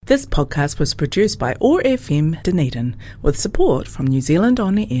This podcast was produced by OAR FM Dunedin with support from New Zealand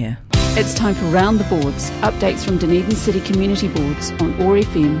On Air. It's time for Round the Boards, updates from Dunedin City Community Boards on OAR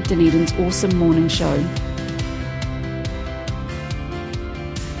FM, Dunedin's awesome morning show.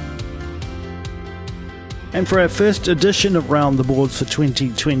 And for our first edition of Round the Boards for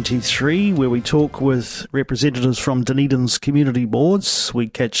 2023, where we talk with representatives from Dunedin's community boards, we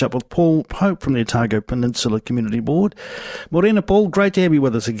catch up with Paul Pope from the Otago Peninsula Community Board. Morena, Paul, great to have you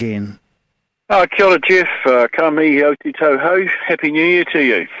with us again. Kia ora, Jeff. Ka mihi o te tauhou. Happy New Year to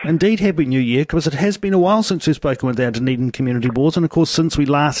you. Indeed, Happy New Year, because it has been a while since we've spoken with our Dunedin community boards, and of course since we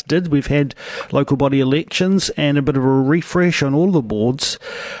last did, we've had local body elections and a bit of a refresh on all the boards.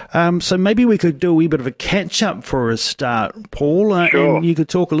 So maybe we could do a wee bit of a catch-up for a start, Paul, Sure. and you could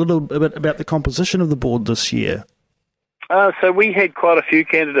talk a little bit about the composition of the board this year. So we had quite a few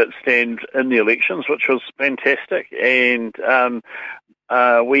candidates stand in the elections, which was fantastic, and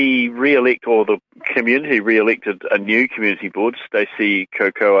we the community re-elected a new community board, Stacey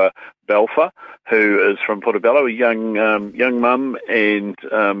Kokoa Belfer, who is from Portobello, a young mum and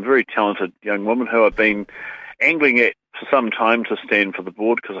very talented young woman who I've been angling at for some time to stand for the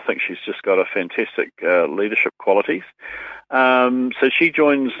board because I think she's just got a fantastic leadership qualities. So she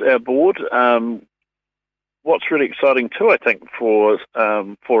joins our board. What's really exciting too, I think, for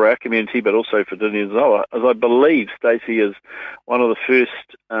our community, but also for Dunedin as well, is I believe Stacey is one of the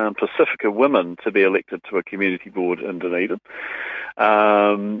first Pacifica women to be elected to a community board in Dunedin.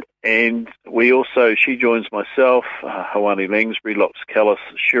 And she joins myself, Hawani Langsbury, Lox Callis,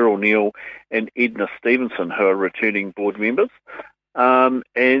 Cheryl Neal, and Edna Stevenson, who are returning board members. And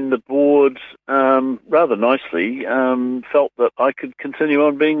the board, rather nicely, felt that I could continue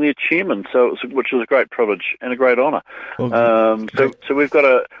on being their chairman, which was a great privilege and a great honour. So we've got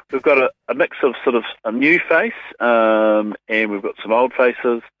a mix of sort of a new face, and we've got some old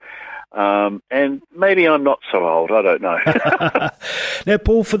faces. And maybe I'm not so old, I don't know. Now,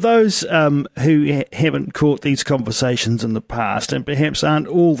 Paul, for those who haven't caught these conversations in the past and perhaps aren't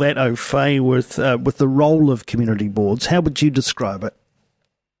all that au fait with the role of community boards, how would you describe it?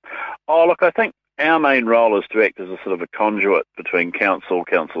 Oh, look, I think our main role is to act as a sort of a conduit between council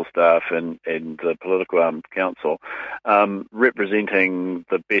staff and the political arm of council, representing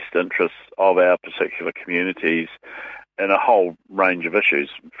the best interests of our particular communities in a whole range of issues,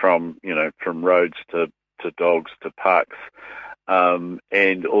 from roads to dogs to parks,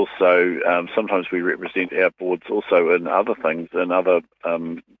 and also sometimes we represent our boards also in other things,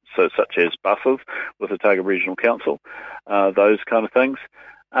 such as buses with Otago Regional Council, those kind of things.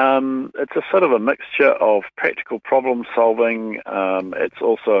 It's a sort of a mixture of practical problem solving. It's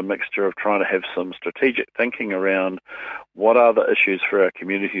also a mixture of trying to have some strategic thinking around what are the issues for our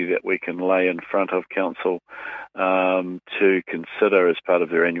community that we can lay in front of council to consider as part of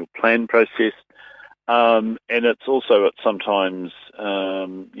their annual plan process. And it's also sometimes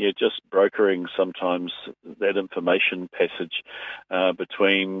just brokering sometimes that information passage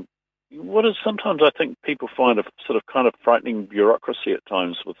between what is sometimes, I think, people find a sort of kind of frightening bureaucracy at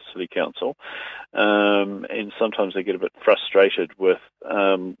times with the City Council, and sometimes they get a bit frustrated with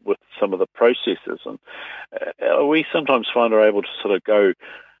some of the processes, and we sometimes find are able to sort of go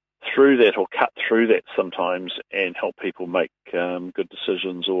through that or cut through that sometimes and help people make good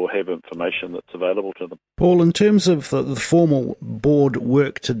decisions or have information that's available to them. Paul, in terms of the formal board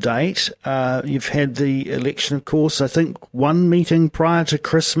work to date, you've had the election, of course, I think one meeting prior to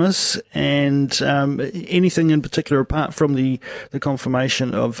Christmas, and anything in particular apart from the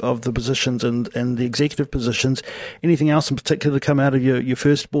confirmation of the positions and the executive positions, anything else in particular come out of your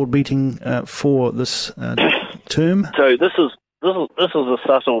first board meeting for this term? So this is a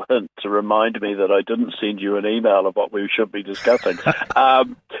subtle hint to remind me that I didn't send you an email of what we should be discussing. No,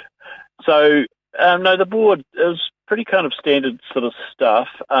 the board is pretty kind of standard sort of stuff.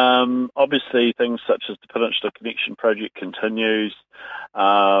 Obviously, things such as the Peninsula Connection project continues.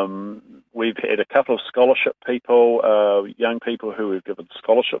 We've had a couple of scholarship people, young people who we've given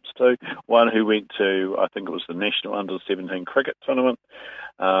scholarships to. One who went to, I think it was the National Under-17 cricket tournament.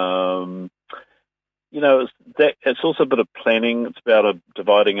 It's also a bit of planning. It's about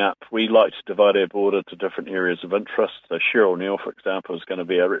dividing up. We like to divide our board into different areas of interest. So Cheryl Neal, for example, is going to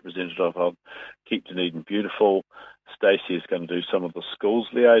be our representative of Keep Dunedin Beautiful. Stacey is going to do some of the schools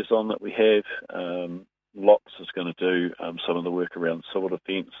liaison that we have. Lox is going to do some of the work around civil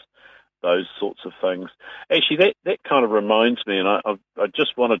defence, those sorts of things. Actually, that kind of reminds me, and I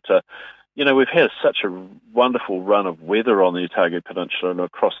just wanted to, we've had such a wonderful run of weather on the Otago Peninsula and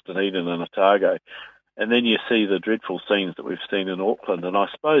across Dunedin and Otago. And then you see the dreadful scenes that we've seen in Auckland. And I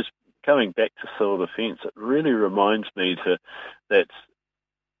suppose coming back to civil defence, it really reminds me that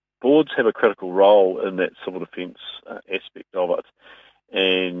boards have a critical role in that civil defence aspect of it,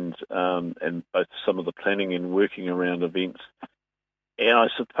 and both some of the planning and working around events. And I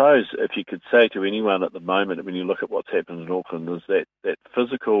suppose if you could say to anyone at the moment, when you look at what's happened in Auckland, is that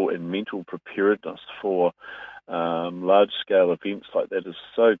physical and mental preparedness for large-scale events like that is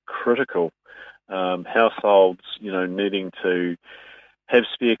so critical. Households, needing to have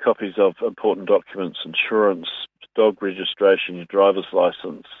spare copies of important documents, insurance, dog registration, your driver's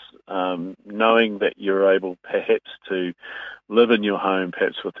license, knowing that you're able perhaps to live in your home,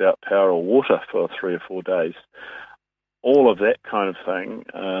 perhaps without power or water for 3 or 4 days. All of that kind of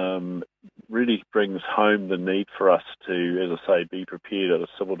thing really brings home the need for us to, as I say, be prepared at a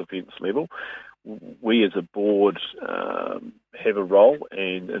civil defence level. We as a board have a role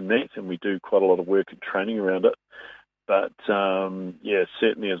in that, and we do quite a lot of work and training around it. But,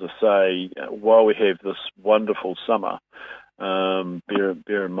 certainly, as I say, while we have this wonderful summer,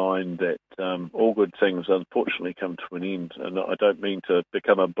 bear in mind that all good things unfortunately come to an end, and I don't mean to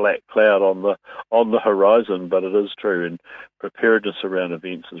become a black cloud on the horizon, but it is true, and preparedness around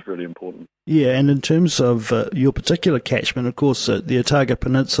events is really important. Yeah, and in terms of your particular catchment, of course, the Otago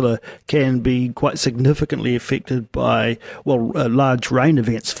Peninsula can be quite significantly affected by, large rain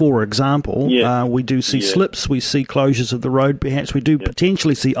events, for example. Yeah. We do see slips, we see closures of the road, perhaps we do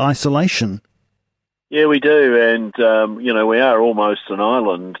potentially see isolation. Yeah, we do, and we are almost an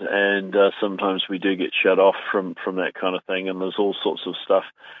island, and sometimes we do get shut off from that kind of thing, and there's all sorts of stuff.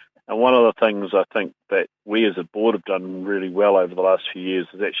 And one of the things I think that we as a board have done really well over the last few years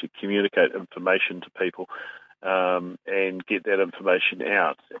is actually communicate information to people and get that information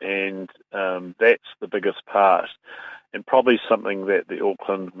out, and that's the biggest part. And probably something that the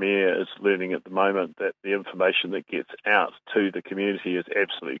Auckland Mayor is learning at the moment, that the information that gets out to the community is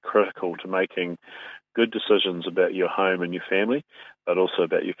absolutely critical to making good decisions about your home and your family, but also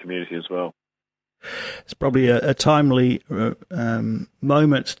about your community as well. It's probably a timely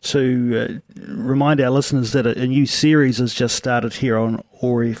moment to remind our listeners that a new series has just started here on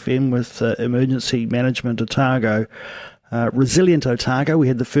OAR FM with Emergency Management Otago. Resilient Otago. We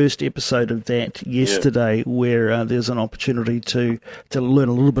had the first episode of that yesterday, where there's an opportunity to learn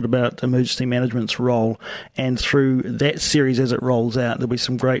a little bit about emergency management's role, and through that series as it rolls out, there'll be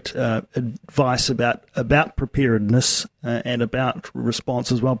some great advice about preparedness and about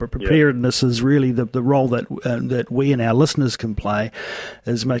response as well. But preparedness is really the role that we and our listeners can play,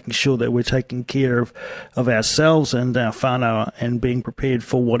 is making sure that we're taking care of ourselves and our whānau and being prepared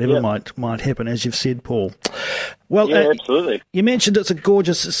for whatever might happen, as you've said, Paul. Well, absolutely. You mentioned it's a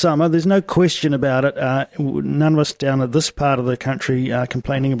gorgeous summer. There's no question about it. None of us down at this part of the country are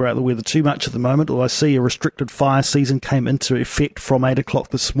complaining about the weather too much at the moment. Although I see a restricted fire season came into effect from 8 o'clock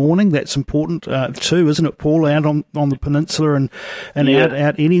this morning. That's important too, isn't it, Paul? Out on the peninsula and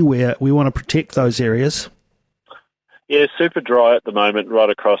out anywhere, we want to protect those areas. Yeah, super dry at the moment right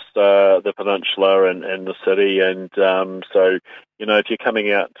across the peninsula and the city, and so if you're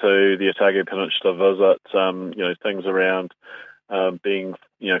coming out to the Otago Peninsula visit, things around being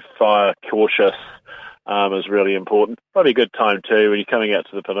fire cautious is really important. Probably a good time too when you're coming out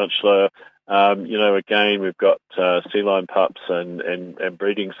to the peninsula. Again, we've got sea lion pups and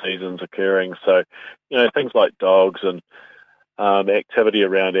breeding seasons occurring, so things like dogs and activity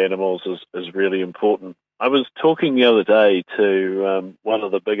around animals is really important. I was talking the other day to one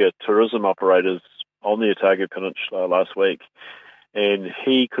of the bigger tourism operators on the Otago Peninsula last week, and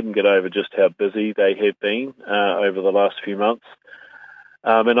he couldn't get over just how busy they have been over the last few months.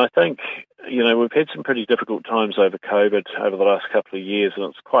 And I think, we've had some pretty difficult times over COVID over the last couple of years, and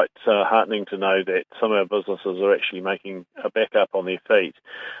it's quite heartening to know that some of our businesses are actually making a back up on their feet.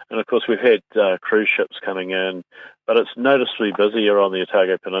 And of course, we've had cruise ships coming in, but it's noticeably busier on the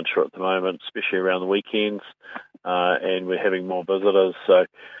Otago Peninsula at the moment, especially around the weekends, and we're having more visitors. So,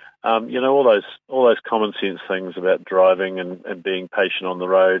 all those common sense things about driving and being patient on the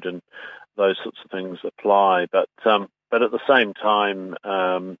road and those sorts of things apply. But at the same time,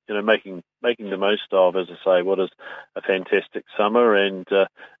 making the most of, as I say, what is a fantastic summer and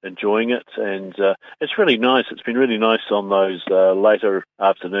enjoying it. And it's really nice. It's been really nice on those later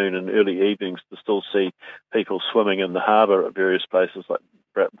afternoon and early evenings to still see people swimming in the harbour at various places like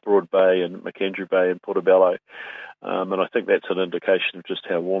Broad Bay and McAndrew Bay and Portobello. And I think that's an indication of just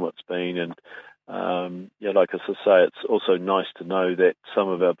how warm it's been. And like I say, it's also nice to know that some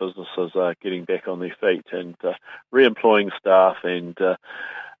of our businesses are getting back on their feet and re-employing staff and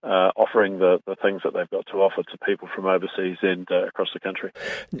offering the things that they've got to offer to people from overseas and across the country.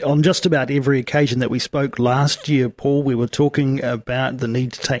 On just about every occasion that we spoke last year, Paul, we were talking about the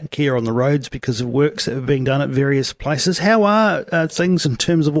need to take care on the roads because of works that are being done at various places. How are things in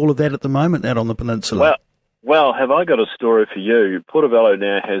terms of all of that at the moment out on the peninsula? Well, have I got a story for you? Portobello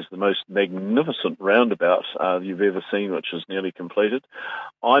now has the most magnificent roundabout you've ever seen, which is nearly completed.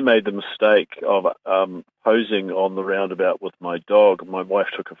 I made the mistake of posing on the roundabout with my dog. My wife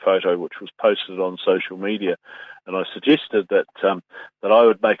took a photo which was posted on social media, and I suggested that I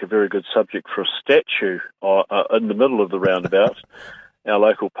would make a very good subject for a statue in the middle of the roundabout. Our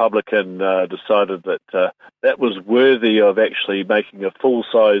local publican decided that that was worthy of actually making a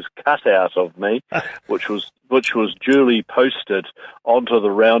full-size cutout of me, which was duly posted onto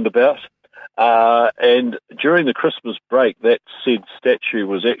the roundabout. And during the Christmas break, that said statue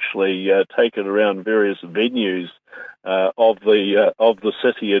was actually taken around various venues of the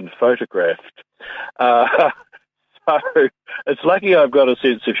city and photographed. So it's lucky I've got a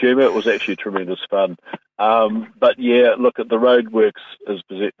sense of humour. It was actually tremendous fun. But yeah, look, the roadworks is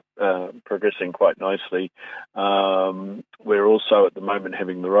progressing quite nicely. We're also at the moment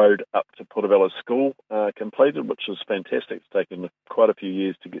having the road up to Portobello School completed, which is fantastic. It's taken quite a few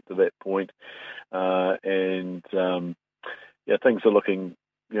years to get to that point. Yeah, things are looking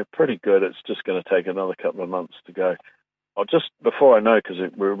pretty good. It's just going to take another couple of months to go. Just before I know, because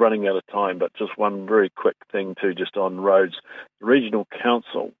we're running out of time, but just one very quick thing too, just on roads. The Regional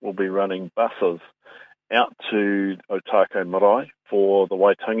Council will be running buses out to Ōtākau Marae for the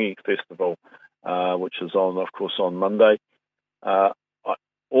Waitangi Festival, which is of course, on Monday.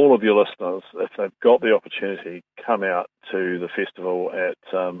 All of your listeners, if they've got the opportunity, come out to the festival at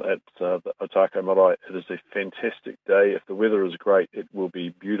the Ōtākau Marae. It is a fantastic day. If the weather is great, it will be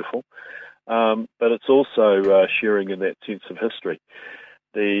beautiful. But it's also sharing in that sense of history.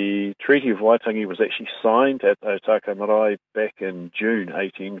 The Treaty of Waitangi was actually signed at Ōtākau Marae back in June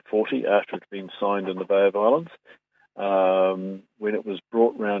 1840, after it had been signed in the Bay of Islands, when it was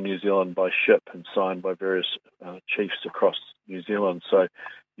brought round New Zealand by ship and signed by various chiefs across New Zealand. So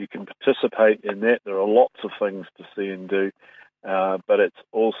you can participate in that. There are lots of things to see and do, but it's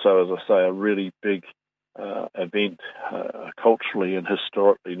also, as I say, a really big event culturally and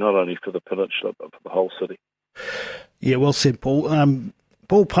historically, not only for the peninsula but for the whole city. Yeah, well said, Paul.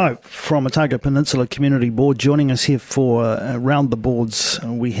 Paul Pope from Otago Peninsula Community Board joining us here for Round the Boards.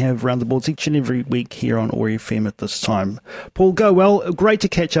 We have Round the Boards each and every week here on OAR FM at this time. Paul, go well. Great to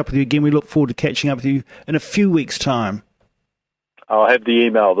catch up with you again. We look forward to catching up with you in a few weeks' time. I'll have the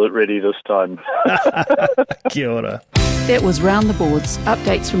email ready this time. Kia ora. That was Round the Boards,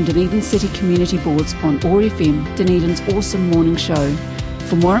 updates from Dunedin City Community Boards on OAR FM, Dunedin's awesome morning show.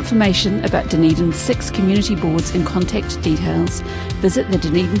 For more information about Dunedin's 6 community boards and contact details, visit the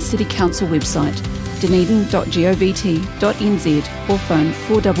Dunedin City Council website, dunedin.govt.nz, or phone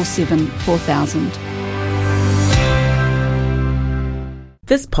 477 4000.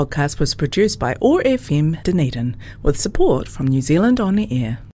 This podcast was produced by OAR FM Dunedin with support from New Zealand On the Air.